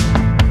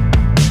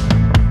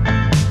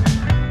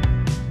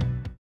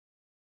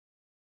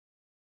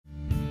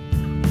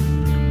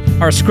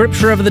 Our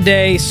scripture of the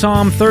day,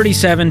 Psalm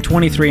 37,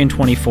 23, and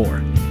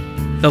 24.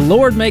 The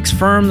Lord makes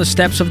firm the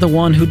steps of the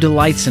one who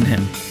delights in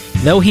him.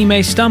 Though he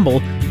may stumble,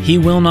 he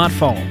will not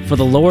fall, for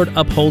the Lord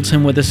upholds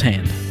him with his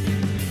hand.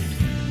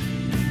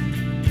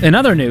 In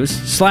other news,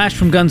 Slash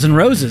from Guns N'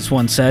 Roses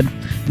once said,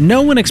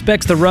 "No one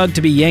expects the rug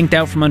to be yanked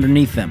out from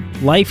underneath them.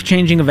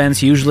 Life-changing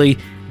events usually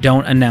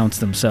don't announce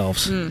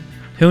themselves."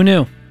 Who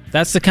knew?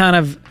 That's the kind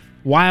of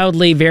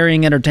wildly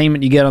varying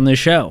entertainment you get on this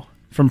show.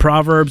 From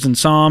Proverbs and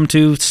Psalm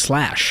to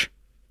Slash.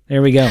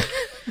 There we go.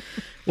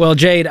 Well,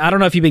 Jade, I don't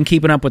know if you've been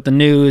keeping up with the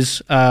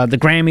news. The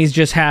Grammys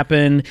just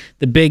happened.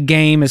 The big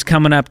game is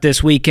coming up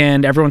this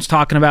weekend. Everyone's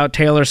talking about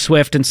Taylor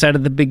Swift instead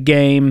of the big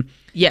game.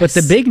 Yes. But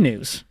the big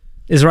news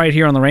is right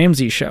here on The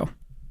Ramsey Show.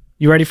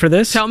 You ready for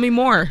this? Tell me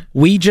more.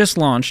 We just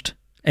launched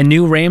a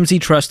new Ramsey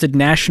Trusted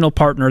national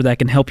partner that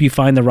can help you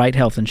find the right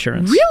health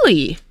insurance.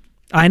 Really?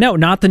 I know,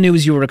 not the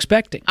news you were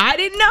expecting. I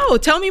didn't know.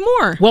 Tell me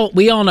more. Well,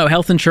 we all know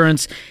health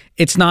insurance,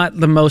 it's not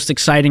the most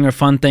exciting or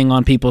fun thing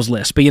on people's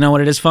list. But you know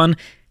what it is fun?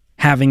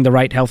 Having the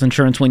right health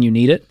insurance when you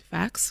need it.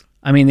 Facts.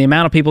 I mean, the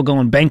amount of people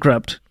going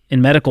bankrupt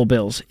in medical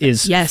bills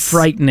is Yes.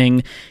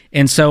 frightening.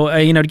 And so,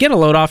 to get a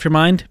load off your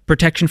mind,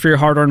 protection for your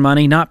hard-earned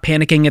money, not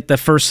panicking at the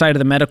first sight of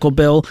the medical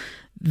bill,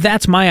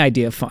 that's my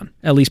idea of fun,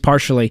 at least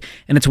partially.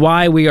 And it's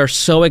why we are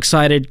so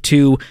excited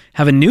to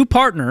have a new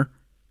partner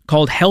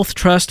called Health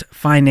Trust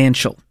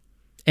Financial.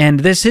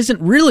 And this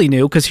isn't really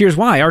new, because here's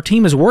why. Our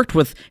team has worked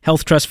with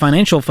Health Trust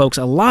Financial folks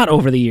a lot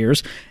over the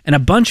years, and a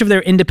bunch of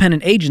their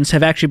independent agents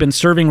have actually been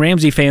serving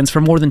Ramsey fans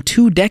for more than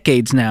 2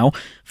 decades now.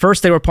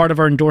 First, they were part of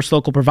our Endorsed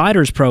Local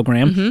Providers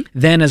program,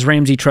 then as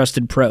Ramsey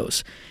Trusted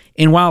Pros.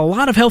 And while a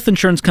lot of health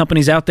insurance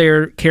companies out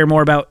there care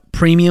more about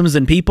premiums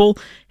than people,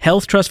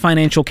 Health Trust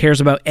Financial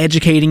cares about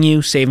educating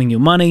you, saving you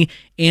money,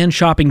 and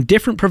shopping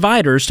different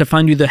providers to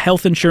find you the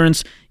health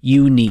insurance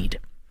you need.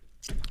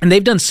 And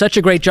they've done such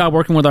a great job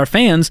working with our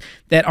fans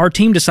that our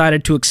team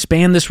decided to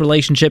expand this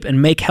relationship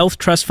and make Health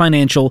Trust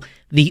Financial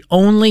the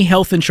only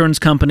health insurance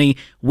company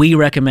we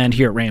recommend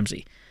here at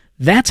Ramsey.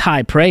 That's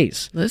high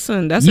praise.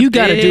 Listen, that's You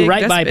got to do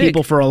right by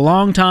people for a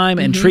long time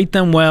and treat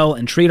them well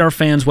and treat our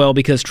fans well,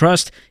 because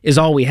trust is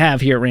all we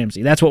have here at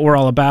Ramsey. That's what we're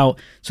all about.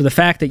 So the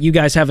fact that you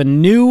guys have a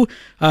new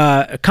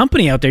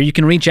company out there you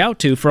can reach out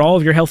to for all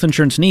of your health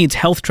insurance needs,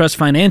 Health Trust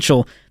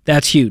Financial,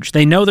 that's huge.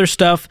 They know their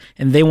stuff,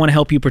 and they want to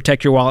help you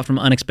protect your wallet from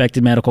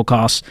unexpected medical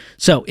costs.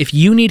 So if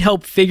you need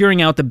help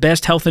figuring out the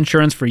best health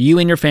insurance for you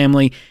and your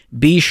family,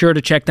 be sure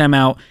to check them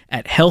out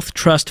at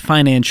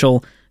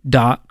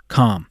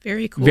healthtrustfinancial.com.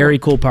 Very cool. Very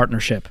cool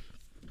partnership.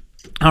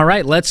 All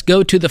right, let's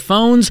go to the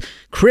phones.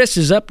 Chris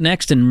is up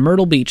next in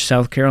Myrtle Beach,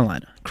 South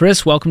Carolina.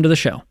 Chris, welcome to the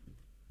show.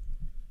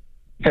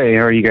 Hey,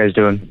 how are you guys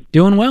doing?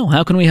 Doing well.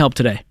 How can we help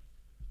today?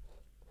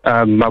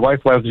 My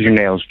wife loves your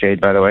nails, Jade,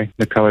 by the way,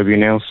 the color of your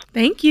nails.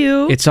 Thank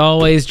you. It's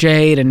always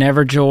Jade and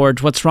never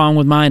George. What's wrong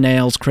with my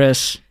nails,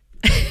 Chris?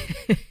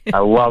 I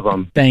love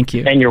them. Thank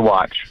you. And your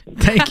watch.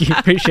 Thank you.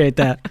 Appreciate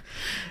that.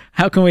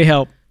 How can we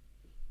help?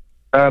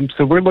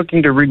 So we're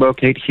looking to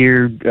relocate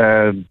here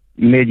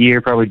mid-year,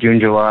 probably June,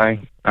 July.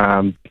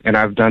 And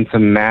I've done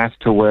some math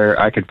to where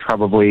I could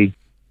probably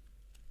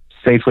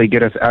safely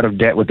get us out of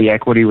debt with the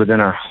equity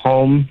within our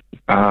home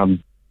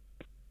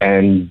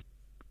and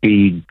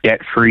be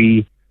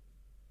debt-free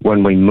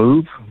when we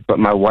move. But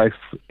my wife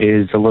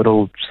is a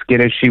little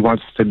skittish. She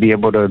wants to be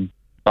able to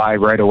buy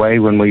right away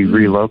when we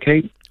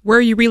relocate. Where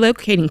are you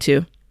relocating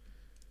to?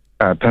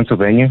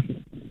 Pennsylvania.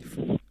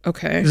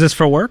 Okay. Is this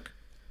for work?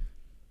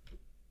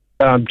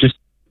 Just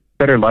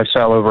better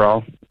lifestyle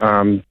overall.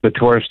 The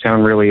tourist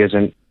town really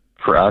isn't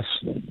for us,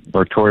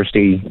 or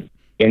touristy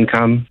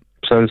income,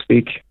 so to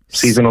speak.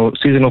 Seasonal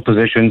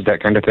positions,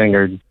 that kind of thing,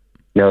 are,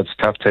 it's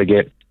tough to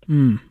get.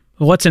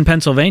 What's in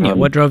Pennsylvania?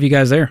 What drove you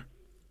guys there?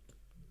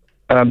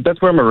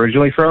 That's where I'm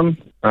originally from.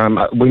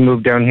 We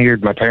moved down here,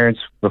 my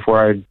parents,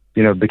 before I,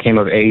 became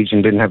of age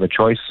and didn't have a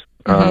choice.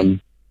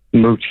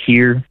 Moved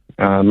here.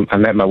 I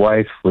met my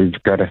wife.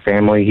 We've got a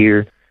family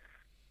here.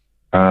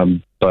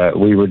 But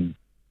we've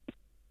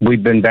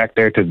been back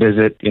there to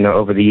visit,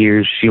 over the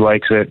years. She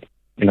likes it.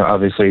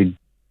 Obviously,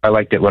 I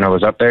liked it when I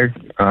was up there.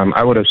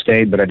 I would have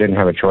stayed, but I didn't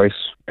have a choice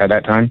at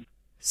that time.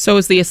 So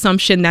is the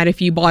assumption that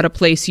if you bought a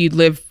place, you'd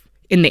live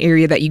in the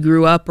area that you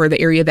grew up or the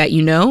area that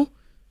you know?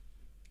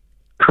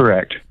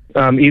 Correct.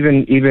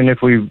 Even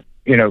if we,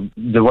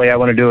 the way I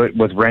want to do it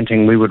with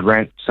renting, we would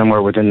rent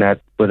somewhere within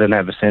that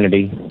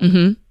vicinity.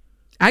 Mm-hmm.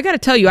 I got to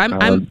tell you,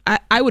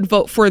 I would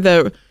vote for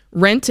the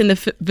rent in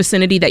the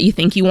vicinity that you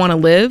think you want to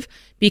live,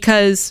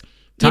 because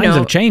times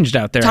have changed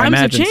out there. I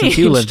imagine since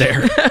you live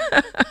there.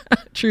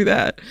 True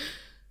that.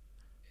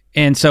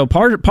 And so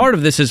part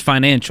of this is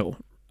financial.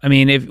 I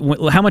mean,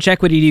 how much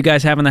equity do you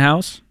guys have in the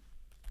house?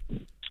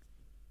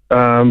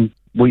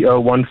 We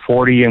owe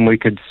 $140, and we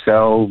could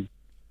sell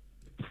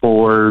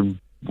for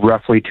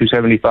roughly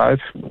 $275.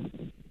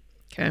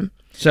 Okay.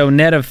 So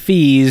net of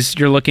fees,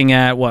 you're looking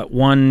at what,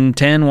 $110,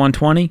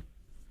 $120?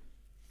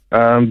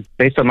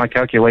 Based on my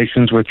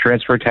calculations with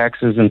transfer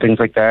taxes and things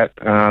like that,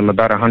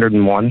 about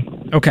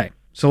 $101. Okay.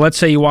 So let's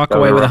say you walk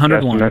away with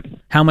 $101. Estimate.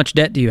 How much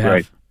debt do you have?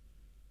 Right.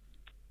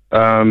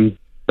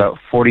 About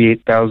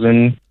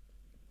 $48,000.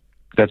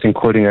 That's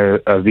including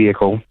a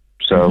vehicle.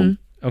 So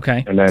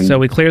okay. And then, so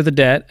we clear the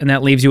debt, and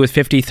that leaves you with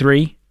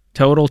 $53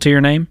 total to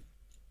your name?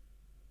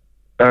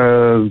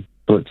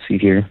 Let's see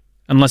here.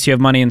 Unless you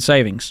have money in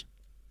savings.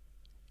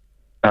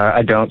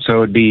 I don't.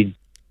 So it'd be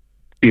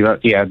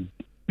what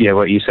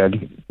you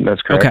said.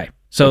 That's correct. Okay.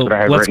 So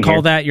let's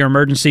call that your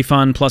emergency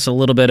fund plus a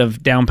little bit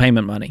of down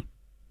payment money.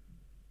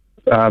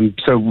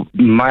 So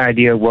my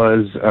idea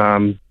was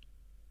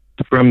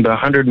from the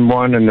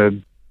 101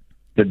 and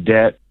the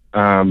debt,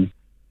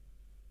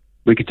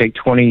 we could take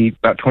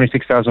about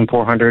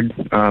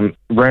 $26,400.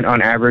 Rent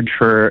on average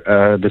for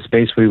the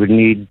space we would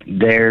need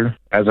there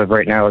as of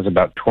right now is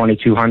about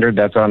 $2,200.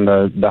 That's on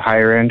the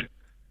higher end.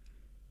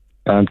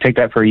 Take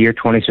that for a year,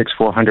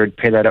 $26,400.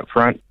 Pay that up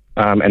front,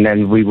 and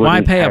then we would.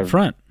 Why pay up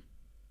front?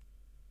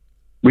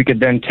 We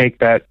could then take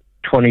that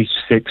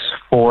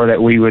 $26,400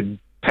 that we would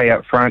pay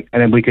up front,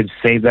 and then we could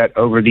save that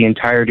over the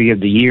entirety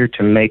of the year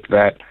to make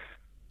that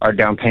our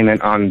down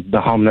payment on the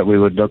home that we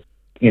would look,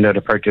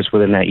 to purchase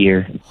within that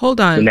year. Hold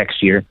on. The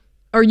next year.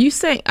 Are you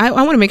saying, I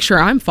want to make sure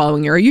I'm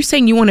following you. Are you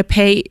saying you want to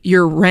pay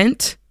your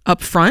rent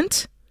up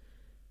front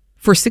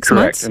for 6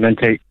 Correct. months? And then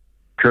take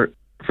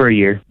for a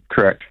year.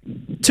 Correct.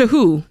 To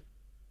who?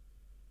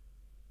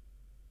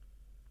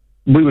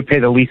 We would pay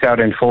the lease out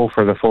in full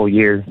for the full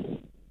year,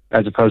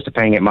 as opposed to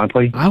paying it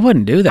monthly. I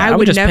wouldn't do that. I I would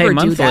would just never pay do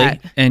monthly,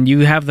 that. and you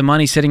have the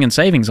money sitting in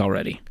savings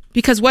already.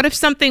 Because what if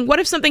something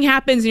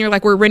happens and you're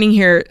like, we're renting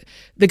here,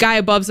 the guy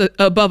above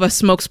us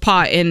smokes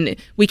pot and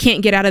we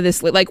can't get out of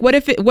this. Like, what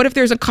if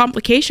there's a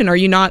complication? Are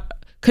you not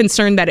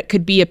concerned that it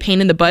could be a pain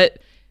in the butt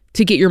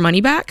to get your money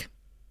back?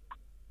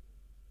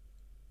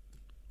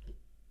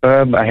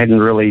 I hadn't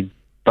really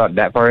thought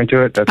that far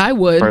into it. That's I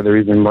would. part of the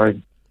reason why.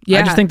 Yeah.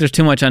 I just think there's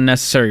too much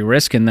unnecessary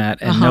risk in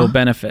that and no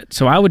benefit.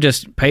 So I would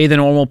just pay the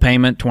normal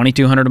payment,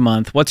 $2,200 a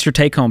month. What's your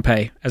take-home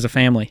pay as a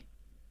family?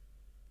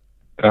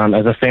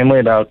 As a family,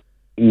 about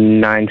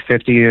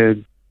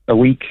 $950 a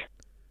week.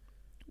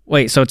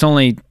 Wait, so it's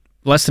only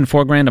less than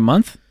 $4,000 a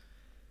month?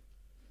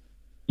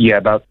 Yeah,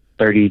 about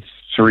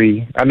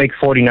 33. I make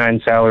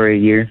 49 salary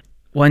a year.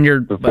 When you're,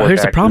 Before but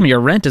here's the taxes. problem: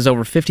 your rent is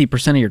over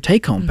 50% of your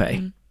take-home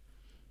pay.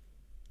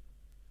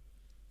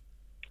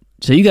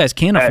 So you guys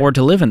can't afford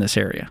to live in this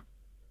area.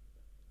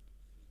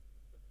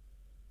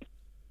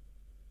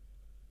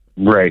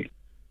 Right.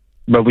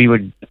 But we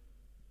would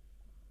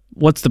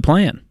What's the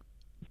plan?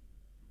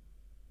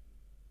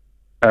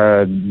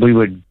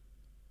 we'd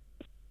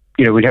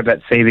have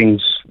that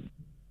savings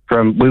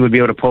we would be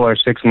able to pull our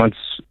 6 months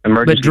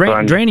emergency But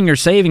fund. draining your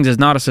savings is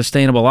not a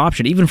sustainable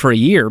option, even for a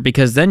year,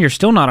 because then you're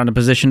still not in a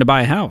position to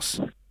buy a house.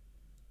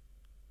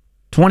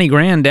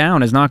 $20,000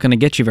 down is not going to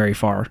get you very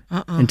far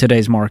in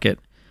today's market.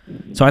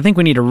 So I think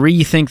we need to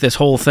rethink this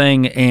whole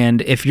thing.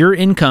 And if your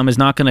income is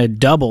not going to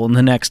double in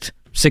the next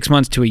 6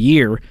 months to a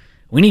year,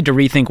 we need to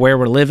rethink where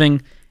we're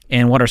living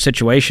and what our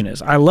situation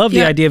is. I love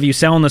the idea of you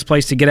selling this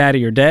place to get out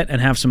of your debt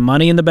and have some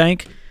money in the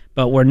bank,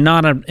 but we're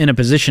not in a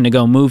position to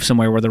go move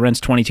somewhere where the rent's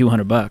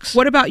 $2,200.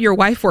 What about your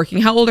wife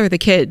working? How old are the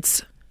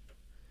kids?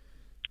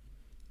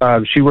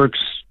 She works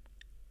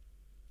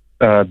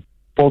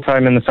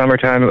full-time in the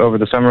summertime over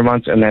the summer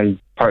months, and then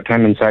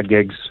part-time in side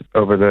gigs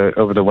over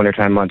the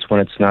wintertime months when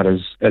it's not as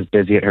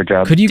busy at her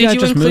job. Could you Did guys you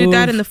just include move?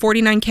 that in the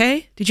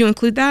 $49K? Did you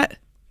include that?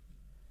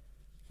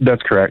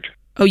 That's correct.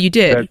 Oh, you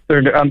did?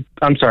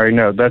 I'm sorry,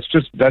 no, that's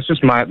just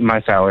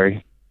my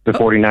salary, the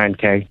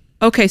 $49K.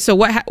 Okay, so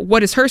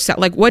what is her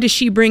like? What does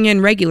she bring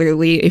in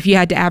regularly? If you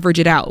had to average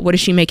it out, what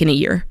does she make in a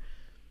year?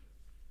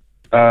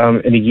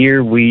 In a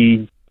year,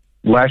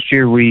 last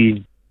year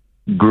we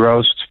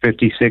grossed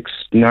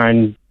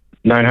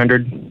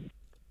 $56,900.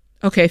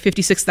 Okay,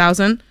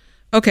 56,000.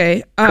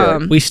 Okay,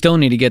 We still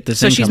need to get this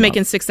so income she's up.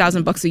 making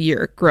 $6,000 a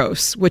year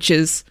gross, which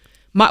is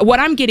what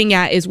I'm getting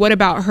at is what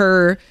about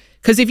her?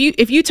 Because if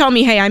you tell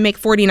me, hey, I make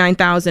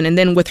 49,000, and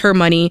then with her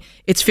money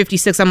it's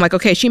 56, I'm like,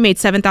 okay, she made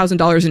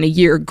 $7,000 in a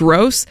year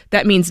gross.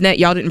 That means net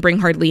y'all didn't bring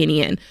hardly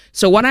any in.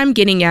 So what I'm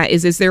getting at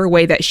is there a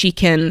way that she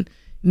can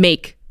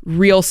make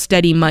real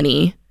steady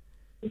money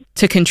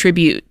to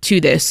contribute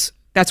to this?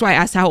 That's why I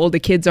asked how old the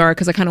kids are,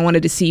 because I kind of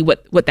wanted to see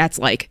what that's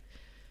like,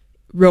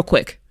 real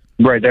quick.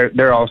 Right,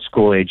 they're all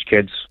school age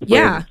kids.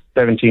 Yeah.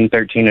 17,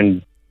 13,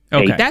 and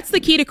Okay. That's the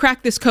key to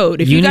crack this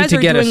code. If you, need guys to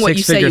are get doing a what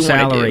you say you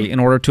six-figure want to salary do. in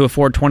order to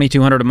afford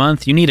 $2,200 a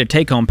month. You need a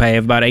take-home pay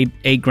of about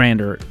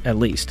 $8,000 or at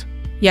least.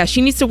 Yeah,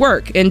 she needs to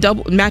work and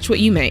match what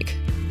you make.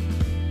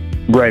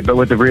 right, but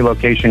with the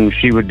relocation,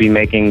 she would be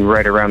making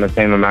right around the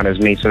same amount as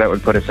me, so that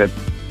would put us at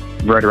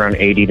right around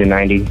 80 to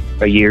 90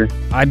 a year.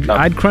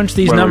 I'd crunch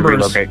these when we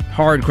numbers relocate.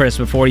 hard, Chris,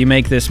 before you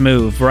make this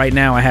move. Right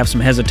now, I have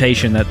some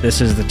hesitation that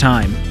this is the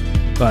time.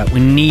 But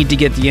we need to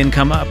get the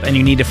income up, and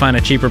you need to find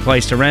a cheaper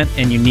place to rent,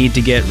 and you need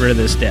to get rid of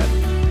this debt.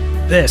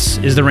 This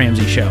is The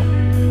Ramsey Show.